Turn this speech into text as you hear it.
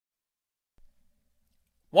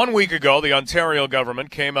1 week ago, the Ontario government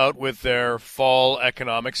came out with their fall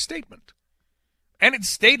economic statement. And it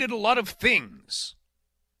stated a lot of things.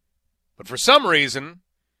 But for some reason,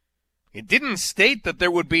 it didn't state that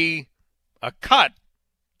there would be a cut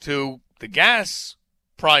to the gas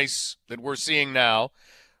price that we're seeing now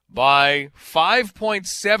by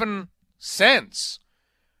 5.7 cents.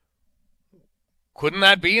 Couldn't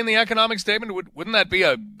that be in the economic statement? Wouldn't that be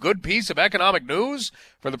a good piece of economic news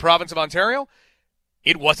for the province of Ontario?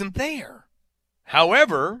 It wasn't there.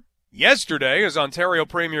 However, yesterday, as Ontario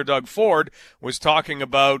Premier Doug Ford was talking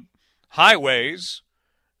about highways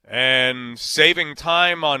and saving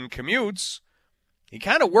time on commutes, he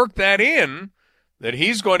kind of worked that in, that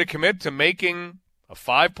he's going to commit to making a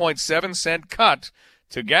 5.7 cent cut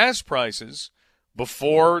to gas prices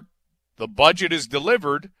before the budget is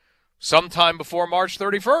delivered sometime before March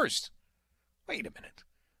 31st. Wait a minute.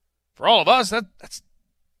 For all of us, that's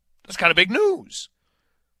kind of big news.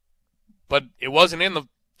 But it wasn't in the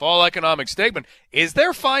fall economic statement. Is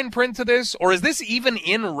there fine print to this, or is this even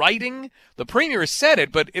in writing? The Premier said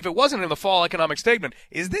it, but if it wasn't in the fall economic statement,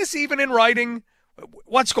 is this even in writing?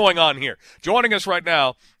 What's going on here? Joining us right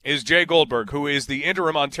now is Jay Goldberg, who is the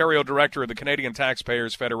interim Ontario director of the Canadian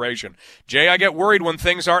Taxpayers Federation. Jay, I get worried when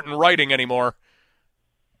things aren't in writing anymore.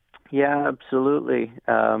 Yeah, absolutely.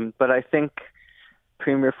 But I think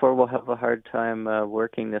Premier Ford will have a hard time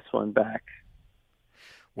working this one back.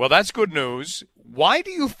 Well, that's good news. Why do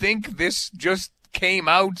you think this just came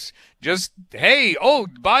out? Just, hey, oh,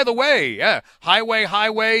 by the way, yeah,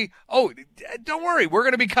 highway. Oh, don't worry, we're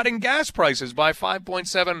going to be cutting gas prices by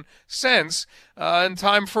 5.7 cents in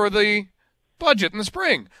time for the budget in the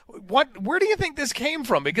spring. Where do you think this came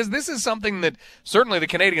from? Because this is something that certainly the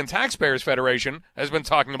Canadian Taxpayers Federation has been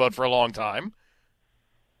talking about for a long time.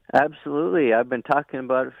 Absolutely. I've been talking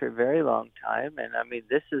about it for a very long time. And I mean,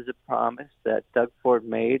 this is a promise that Doug Ford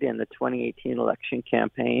made in the 2018 election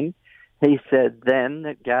campaign. He said then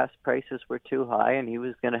that gas prices were too high and he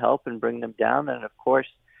was going to help and bring them down. And of course,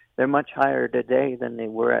 they're much higher today than they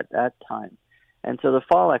were at that time. And so the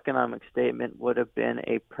fall economic statement would have been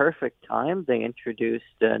a perfect time. They introduced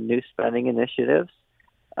new spending initiatives.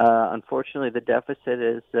 Unfortunately, the deficit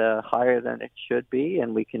is higher than it should be,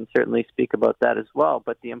 and we can certainly speak about that as well.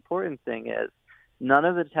 But the important thing is none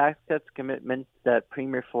of the tax cuts commitments that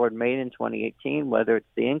Premier Ford made in 2018, whether it's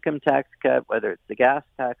the income tax cut, whether it's the gas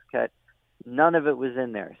tax cut, none of it was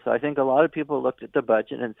in there. So I think a lot of people looked at the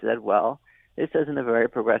budget and said, well, this isn't a very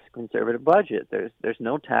progressive conservative budget. There's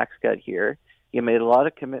no tax cut here. You made a lot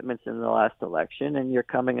of commitments in the last election, and you're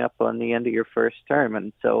coming up on the end of your first term.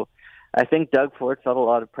 And so I think Doug Ford felt a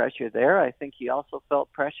lot of pressure there. I think he also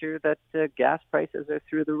felt pressure that gas prices are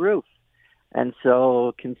through the roof. And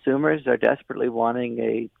so consumers are desperately wanting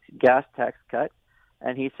a gas tax cut,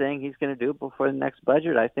 and he's saying he's going to do it before the next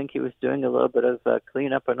budget. I think he was doing a little bit of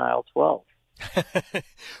cleanup on aisle 12.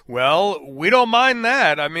 Well, we don't mind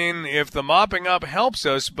that. I mean, if the mopping up helps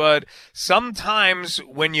us, but sometimes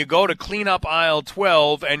when you go to clean up aisle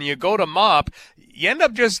 12 and you go to mop, you end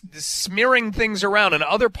up just smearing things around and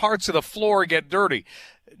other parts of the floor get dirty.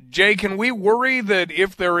 Jay, can we worry that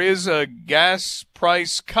if there is a gas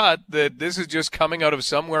price cut, that this is just coming out of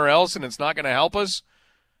somewhere else and it's not going to help us?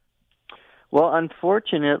 Well,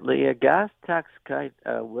 unfortunately, a gas tax cut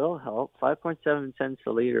will help. 5.7 cents a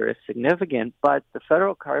liter is significant, but the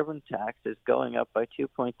federal carbon tax is going up by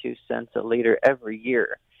 2.2 cents a liter every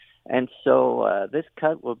year. And so this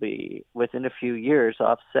cut will be, within a few years,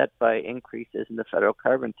 offset by increases in the federal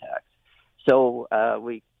carbon tax. So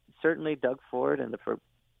we certainly, Doug Ford and the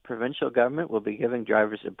provincial government will be giving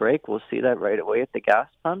drivers a break. We'll see that right away at the gas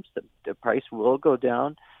pumps. The price will go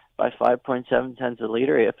down by 5.7 cents a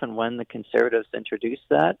liter if and when the Conservatives introduce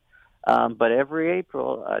that. But every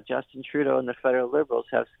April, Justin Trudeau and the federal Liberals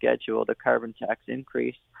have scheduled a carbon tax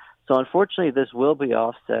increase. So unfortunately, this will be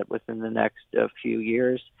offset within the next few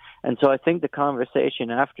years. And so I think the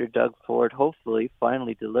conversation after Doug Ford hopefully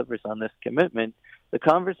finally delivers on this commitment, the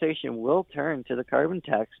conversation will turn to the carbon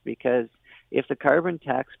tax, because if the carbon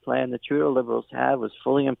tax plan the Trudeau Liberals have was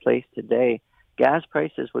fully in place today, gas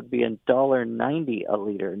prices would be $1.90 a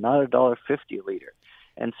liter, not $1.50 a liter.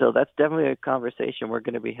 And so that's definitely a conversation we're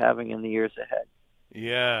going to be having in the years ahead.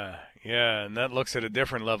 Yeah, and that looks at a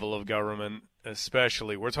different level of government,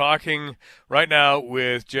 especially. We're talking right now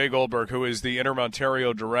with Jay Goldberg, who is the interim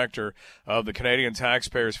Ontario director of the Canadian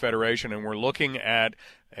Taxpayers Federation, and we're looking at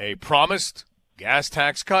a promised gas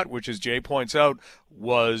tax cut, which, as Jay points out,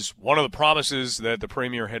 was one of the promises that the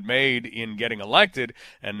Premier had made in getting elected,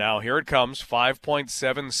 and now here it comes,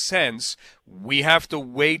 5.7 cents. We have to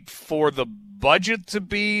wait for the budget to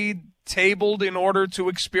be tabled in order to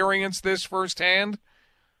experience this firsthand?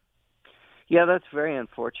 Yeah, that's very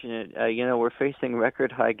unfortunate. We're facing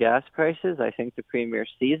record high gas prices. I think the Premier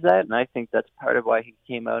sees that, and I think that's part of why he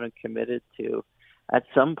came out and committed to, at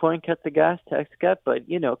some point, cut the gas tax cut. But,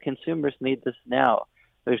 consumers need this now.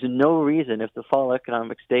 There's no reason, if the fall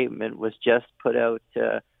economic statement was just put out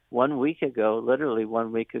 1 week ago, literally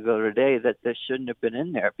 1 week ago today, that this shouldn't have been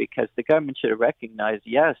in there, because the government should have recognized,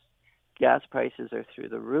 yes, gas prices are through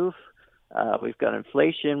the roof. We've got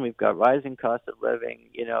inflation. We've got rising cost of living.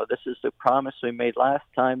 This is the promise we made last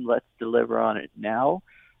time. Let's deliver on it now.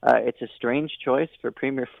 It's a strange choice for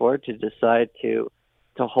Premier Ford to decide to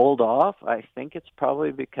hold off. I think it's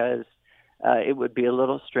probably because it would be a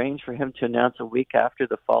little strange for him to announce a week after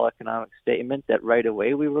the fall economic statement that right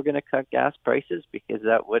away we were going to cut gas prices, because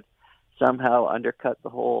that would somehow undercut the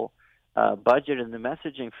whole budget and the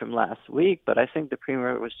messaging from last week. But I think the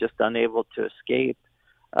Premier was just unable to escape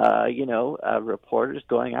reporters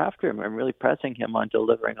going after him and really pressing him on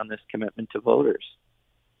delivering on this commitment to voters.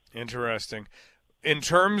 Interesting. In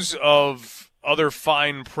terms of other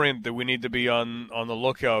fine print that we need to be on the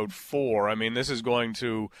lookout for, I mean, this is going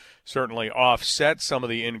to certainly offset some of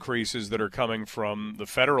the increases that are coming from the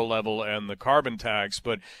federal level and the carbon tax,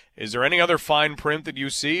 but is there any other fine print that you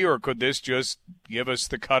see, or could this just give us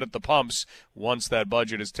the cut at the pumps once that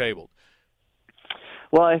budget is tabled?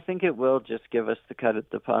 Well, I think it will just give us the cut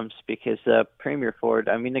at the pumps, because Premier Ford,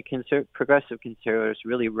 the progressive conservatives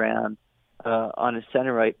really ran on a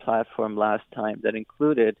center-right platform last time that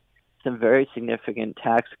included some very significant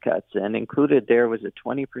tax cuts, and included there was a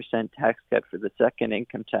 20% tax cut for the second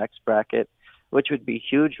income tax bracket, which would be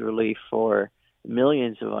huge relief for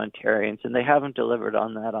millions of Ontarians, and they haven't delivered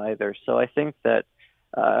on that either. So I think that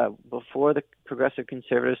before the progressive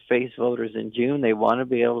conservatives face voters in June, they want to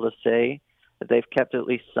be able to say that they've kept at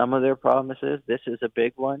least some of their promises. This is a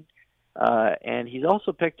big one. And he's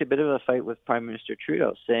also picked a bit of a fight with Prime Minister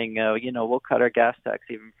Trudeau, saying, we'll cut our gas tax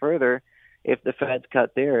even further if the feds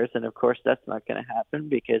cut theirs. And, of course, that's not going to happen,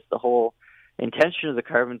 because the whole intention of the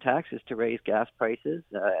carbon tax is to raise gas prices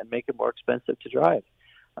and make it more expensive to drive.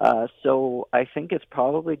 So I think it's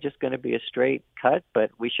probably just going to be a straight cut,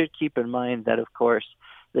 but we should keep in mind that, of course,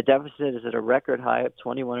 the deficit is at a record high of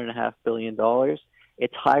 $21.5 billion.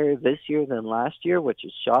 It's higher this year than last year, which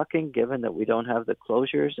is shocking given that we don't have the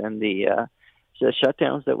closures and the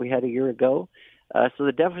shutdowns that we had a year ago. So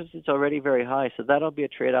the deficit's already very high, so that'll be a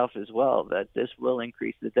trade-off as well, that this will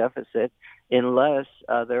increase the deficit unless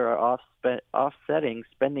there are offsetting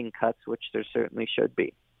spending cuts, which there certainly should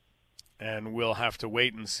be. And we'll have to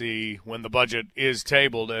wait and see when the budget is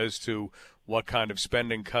tabled as to what kind of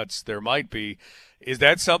spending cuts there might be. Is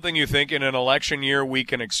that something you think in an election year we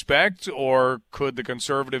can expect, or could the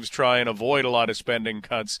Conservatives try and avoid a lot of spending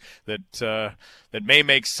cuts that may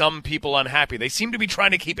make some people unhappy? They seem to be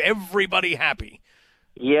trying to keep everybody happy.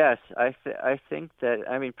 Yes, I think that,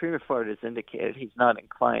 Premier Ford has indicated he's not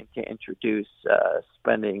inclined to introduce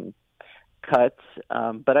spending cuts,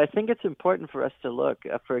 but I think it's important for us to look.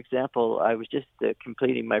 For example, I was just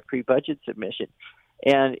completing my pre-budget submission,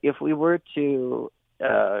 and if we were to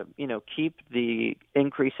keep the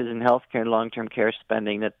increases in healthcare and long-term care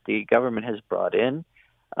spending that the government has brought in,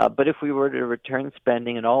 but if we were to return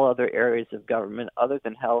spending in all other areas of government other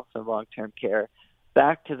than health and long-term care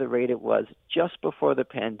back to the rate it was just before the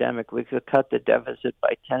pandemic, we could cut the deficit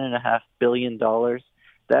by $10.5 billion.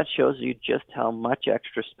 That shows you just how much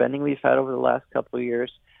extra spending we've had over the last couple of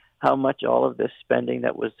years, how much all of this spending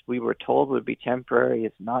that we were told would be temporary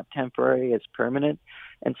is not temporary, it's permanent.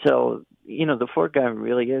 And so, the Ford government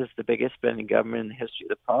really is the biggest spending government in the history of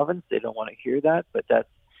the province. They don't want to hear that, but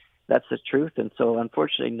that's the truth. And so,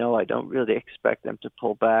 unfortunately, no, I don't really expect them to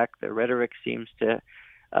pull back. The rhetoric seems to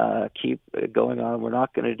keep going on. We're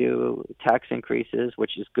not going to do tax increases,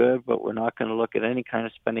 which is good, but we're not going to look at any kind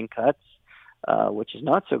of spending cuts. Which is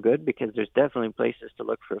not so good, because there's definitely places to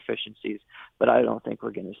look for efficiencies, but I don't think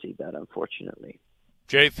we're going to see that, unfortunately.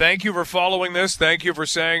 Jay, thank you for following this. Thank you for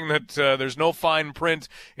saying that there's no fine print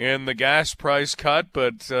in the gas price cut,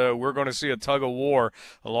 but we're going to see a tug of war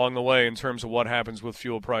along the way in terms of what happens with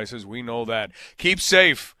fuel prices. We know that. Keep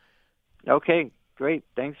safe. Okay, great.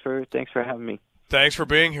 Thanks for having me. Thanks for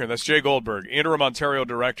being here. That's Jay Goldberg, Interim Ontario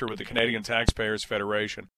Director with the Canadian Taxpayers Federation.